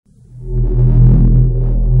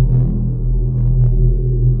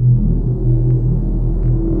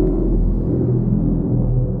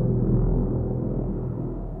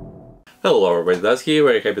Hello everybody, that's here.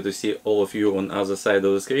 Very happy to see all of you on the other side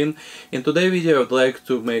of the screen. In today's video I would like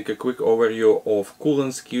to make a quick overview of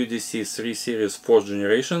Koolance QDC3 series 4th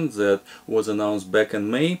generation that was announced back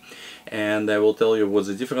in May, and I will tell you what's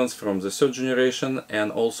the difference from the 3rd generation,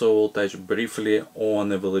 and also will touch briefly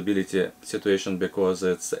on availability situation because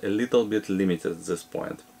it's a little bit limited at this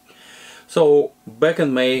point. So back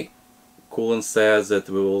in May, Koolance says that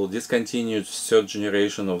we will discontinue 3rd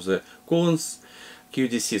generation of the Koolance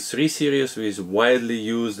QDC3 series, which is widely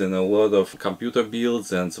used in a lot of computer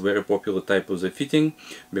builds and it's a very popular type of the fitting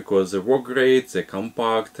because they work great, they're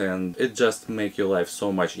compact, and it just makes your life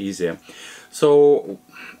so much easier. So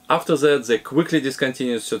after that they quickly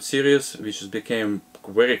discontinued 3rd series, which became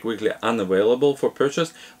very quickly unavailable for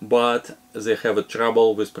purchase, but they have a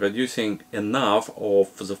trouble with producing enough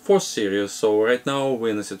of the 4th series. So right now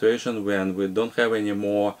we're in a situation when we don't have any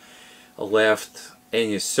more left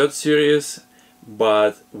any 3rd series,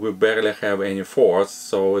 but we barely have any 4th,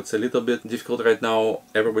 so it's a little bit difficult right now.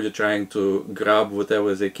 Everybody trying to grab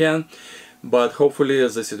whatever they can, but hopefully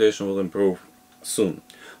the situation will improve soon.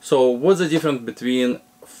 So what's the difference between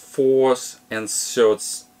 4th and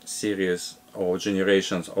 3rd series or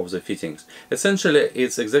generations of the fittings? Essentially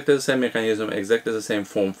it's exactly the same mechanism, exactly the same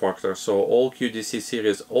form factor, so all QDC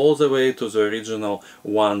series all the way to the original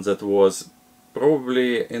one that was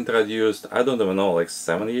probably introduced, I don't even know, like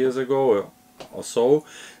 7 years ago or so.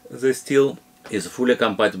 They still is fully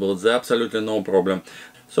compatible, it's absolutely no problem.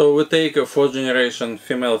 So we take a 4th generation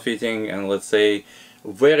female fitting and let's say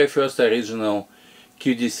very first original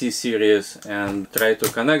QDC series and try to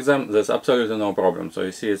connect them. There's absolutely no problem. So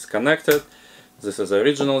you see it's connected. This is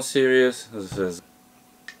original series, this is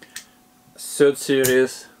 3rd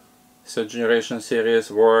series, 3rd generation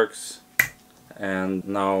series works, and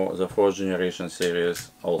now the 4th generation series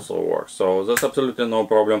also works. So that's absolutely no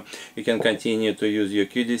problem. You can continue to use your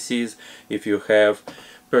QDCs if you have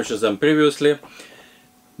purchased them previously,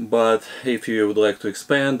 but if you would like to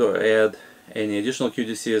expand or add any additional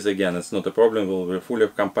QDCs, again, it's not a problem. It will be fully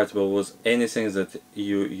compatible with anything that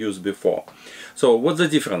you used before. So what's the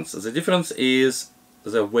difference? The difference is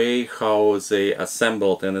the way how they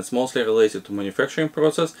assembled, and it's mostly related to manufacturing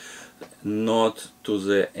process, not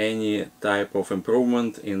to any type of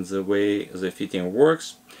improvement in the way the fitting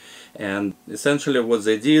works. And essentially what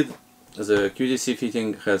they did, the QDC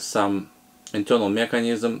fitting has some internal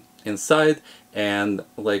mechanism inside and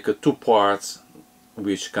like 2 parts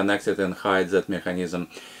which connected and hide that mechanism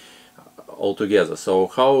altogether. So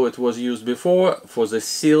how it was used before, for the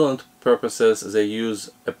sealant purposes they use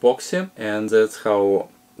epoxy, and that's how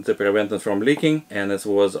they prevented from leaking, and it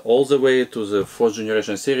was all the way to the 4th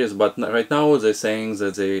generation series. But right now they're saying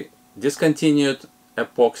that they discontinued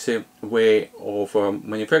epoxy way of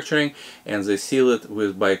manufacturing and they seal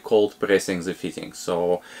it by cold pressing the fitting.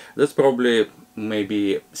 So that's probably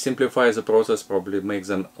maybe simplifies the process, probably makes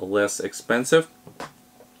them less expensive,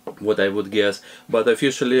 what I would guess. But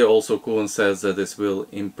officially also Koolance says that this will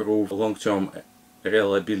improve long-term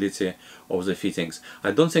reliability of the fittings.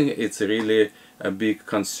 I don't think it's really a big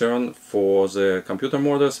concern for the computer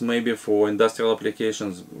models. Maybe for industrial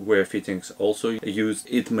applications where fittings also used,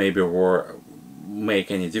 it maybe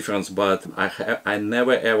make any difference, but I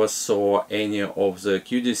never ever saw any of the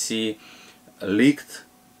QDC leaked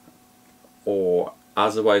or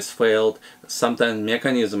otherwise failed. Sometimes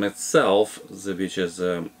mechanism itself, which is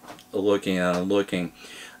locking and unlocking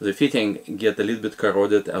the fitting, get a little bit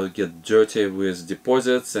corroded or get dirty with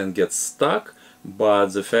deposits and get stuck, but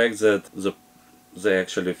the fact that the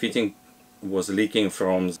actual fitting was leaking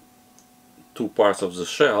from 2 parts of the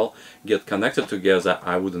shell get connected together,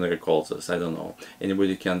 I wouldn't recall this. I don't know.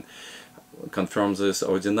 Anybody can confirm this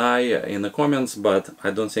or deny in the comments, but I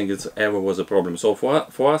don't think it ever was a problem. So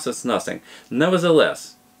for us it's nothing.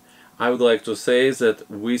 Nevertheless, I would like to say that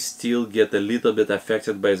we still get a little bit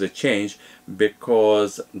affected by the change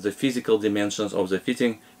because the physical dimensions of the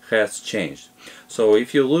fitting has changed. So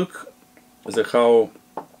if you look at how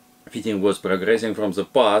fitting was progressing from the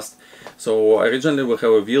past, so originally we have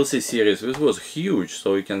a VLC series which was huge,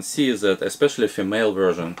 so you can see that especially female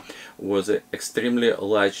version was an extremely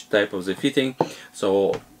large type of the fitting.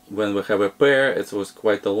 So when we have a pair, it was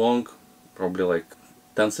quite a long, probably like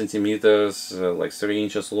 10 centimeters, like 3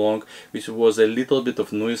 inches long, which was a little bit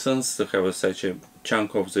of nuisance to have such a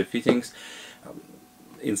chunk of the fittings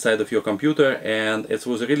inside of your computer. And it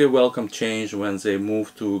was a really welcome change when they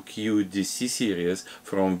moved to QDC series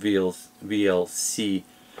from VLC,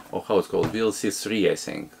 or how it's called, VLC3 I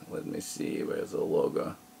think. Let me see, where's the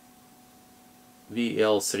logo?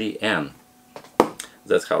 VL3N.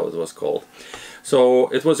 That's how it was called. So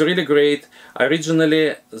it was really great.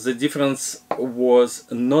 Originally the difference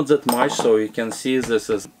was not that much, so you can see this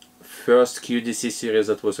is first QDC series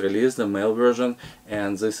that was released, the male version,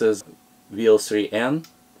 and this is VL3N,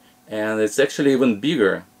 and it's actually even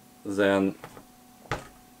bigger than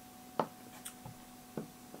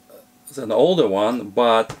the older one,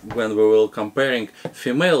 but when we were comparing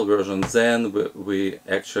female version, then we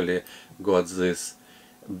actually got this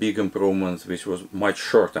big improvement, which was much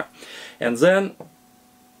shorter. And then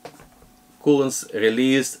Koolance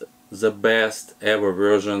released the best ever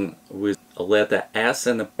version with a letter S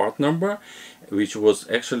and a part number, which was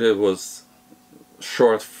actually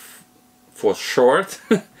short for short.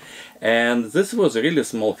 And this was a really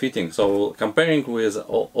small fitting. So comparing with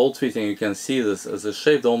old fitting, you can see this as a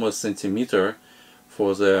shaved almost centimeter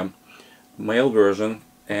for the male version,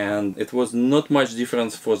 and it was not much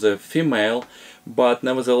difference for the female, but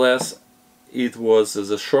nevertheless it was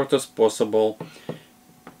the shortest possible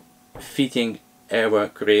fitting ever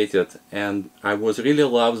created. And I was really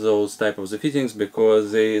love those type of the fittings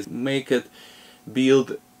because they make it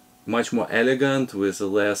build much more elegant with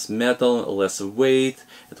less metal, less weight.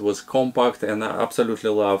 It was compact, and I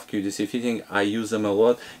absolutely love QDC fitting. I use them a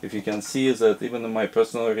lot. If you can see that even in my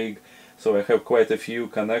personal rig, so I have quite a few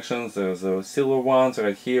connections. There's the silver ones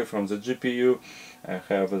right here from the GPU. I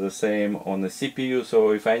have the same on the CPU,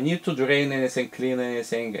 so if I need to drain anything, clean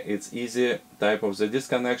anything, it's easy type of the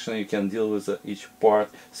disconnection. You can deal with each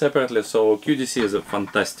part separately, so QDC is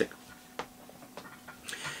fantastic.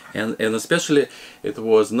 And especially it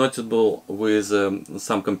was notable with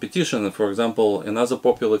some competition. For example, another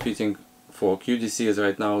popular fitting for QDC is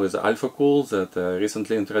right now is Alphacool, that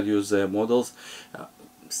recently introduced their models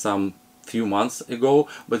some few months ago.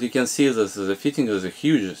 But you can see this the fitting is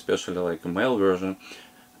huge, especially like a male version.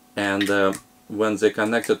 And when they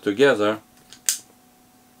connected together,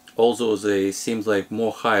 although they seemed like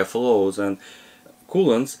more higher flows than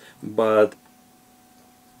Koolance, but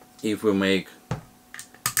if we make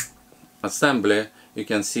assembly, you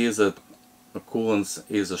can see that Koolance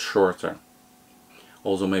is shorter.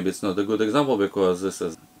 Also, maybe it's not a good example because this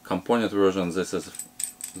is component version, this is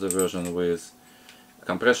the version with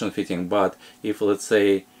compression fitting. But if, let's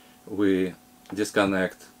say, we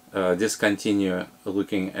discontinue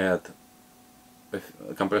looking at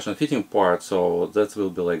a compression fitting part, so that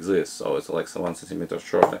will be like this. So it's like 1 centimeter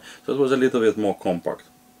shorter. So it was a little bit more compact,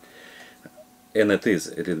 and it is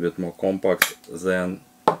a little bit more compact than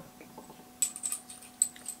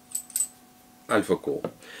Alphacool.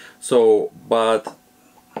 So, but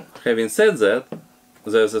having said that,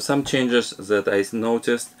 there's some changes that I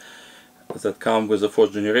noticed that come with the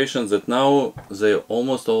fourth generation, that now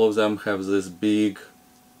almost all of them have this big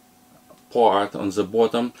part on the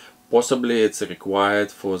bottom. Possibly it's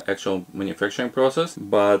required for the actual manufacturing process,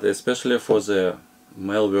 but especially for the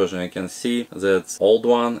male version, you can see that old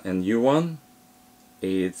one and new one,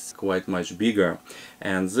 it's quite much bigger,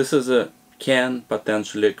 and this is can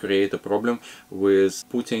potentially create a problem with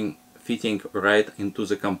fitting right into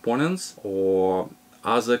the components or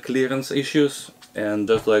other clearance issues. And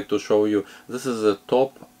just like to show you, this is the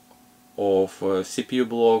top of CPU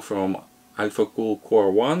block from Alphacool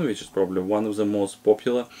Core 1, which is probably one of the most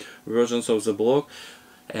popular versions of the block.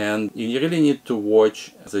 And you really need to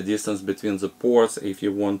watch the distance between the ports if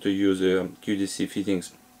you want to use QDC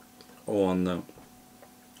fittings on a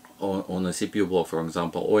CPU block, for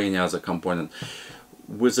example, or any other component.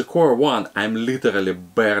 With the Core 1, I'm literally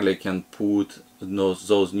barely can put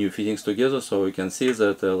those new fittings together. So you can see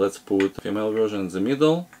that let's put female version in the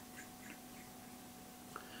middle.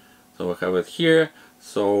 So I have it here.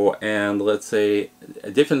 So, and let's say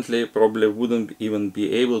definitely probably wouldn't even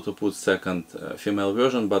be able to put second female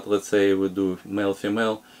version, but let's say we do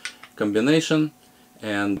male-female combination,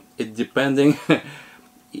 and it depending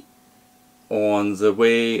on the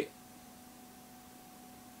way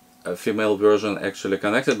a female version actually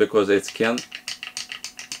connected, because it can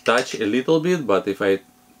touch a little bit, but if I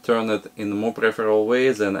turn it in a more preferable way,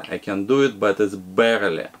 then I can do it, but it's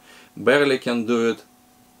barely can do it.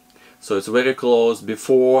 So it's very close.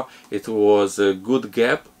 Before it was a good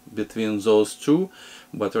gap between those two,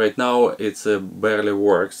 but right now it's barely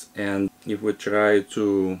works. And if we try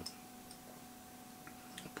to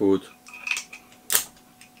put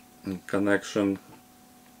connection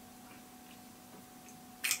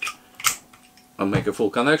and make a full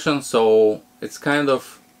connection, so it's kind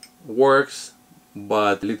of works,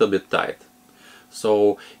 but a little bit tight.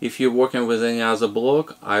 So if you're working with any other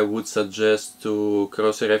block, I would suggest to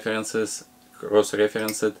cross-reference it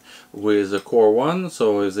with the Core 1,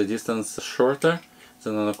 so is the distance shorter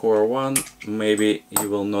than on the Core 1. Maybe you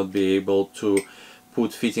will not be able to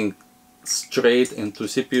put fitting straight into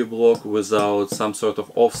CPU block without some sort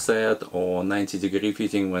of offset or 90-degree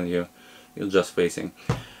fitting when you're just facing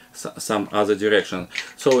some other direction.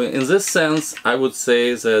 So in this sense, I would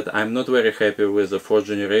say that I'm not very happy with the 4th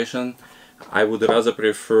generation. I would rather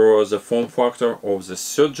prefer the form factor of the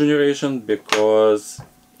 3rd generation, because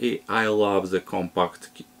I love the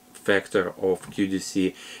compact factor of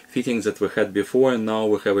QDC fittings that we had before, and now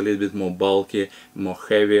we have a little bit more bulky, more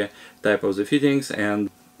heavy type of the fittings, and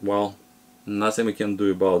well, nothing we can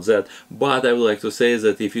do about that. But I would like to say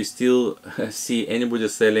that if you still see anybody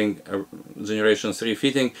selling a generation 3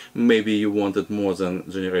 fitting, maybe you want it more than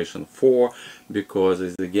generation 4, because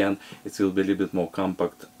again, it will be a little bit more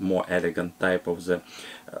compact, more elegant type of the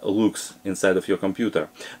looks inside of your computer.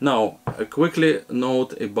 Now, a quickly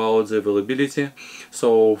note about the availability.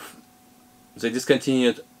 So they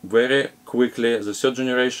discontinued very quickly the 3rd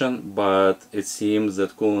generation, but it seems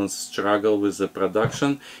that Koolance struggled with the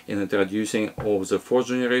production in introducing of the 4th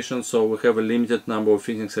generation, so we have a limited number of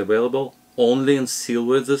fittings available, only in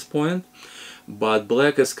silver at this point, but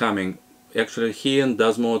black is coming. Actually, here in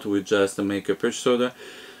Dazmod we just make a purchase order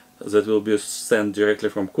that will be sent directly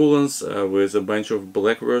from Koolance with a bunch of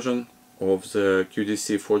black version of the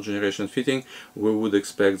QDC 4th generation fitting. We would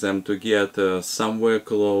expect them to get somewhere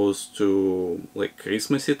close to like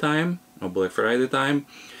Christmassy time or Black Friday time,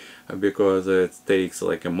 because it takes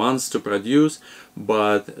like a month to produce,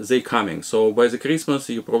 but they're coming. So by the Christmas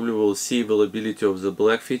you probably will see availability of the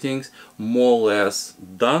black fittings more or less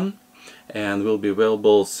done, and will be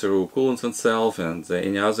available through Koolance itself and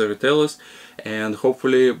any other retailers, and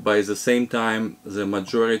hopefully by the same time the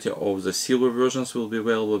majority of the silver versions will be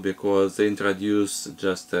available, because they introduce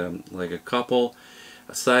just like a couple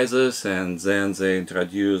sizes, and then they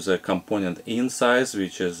introduce a component in size,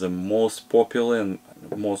 which is the most popular and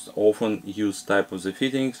most often used type of the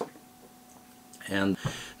fittings, and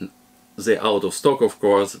they're out of stock, of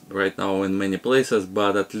course, right now in many places,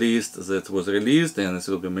 but at least that was released and it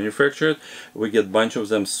will be manufactured. We get a bunch of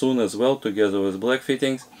them soon as well, together with black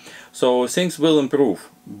fittings. So things will improve,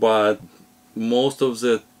 but most of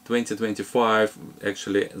the 2025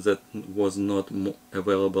 actually that was not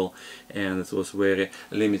available, and it was very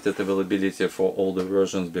limited availability for all the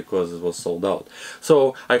versions because it was sold out.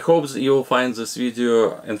 So I hope you will find this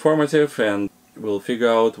video informative, and we'll figure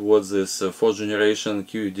out what this 4th generation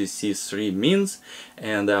QDC3 means,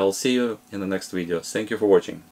 and I'll see you in the next video. Thank you for watching.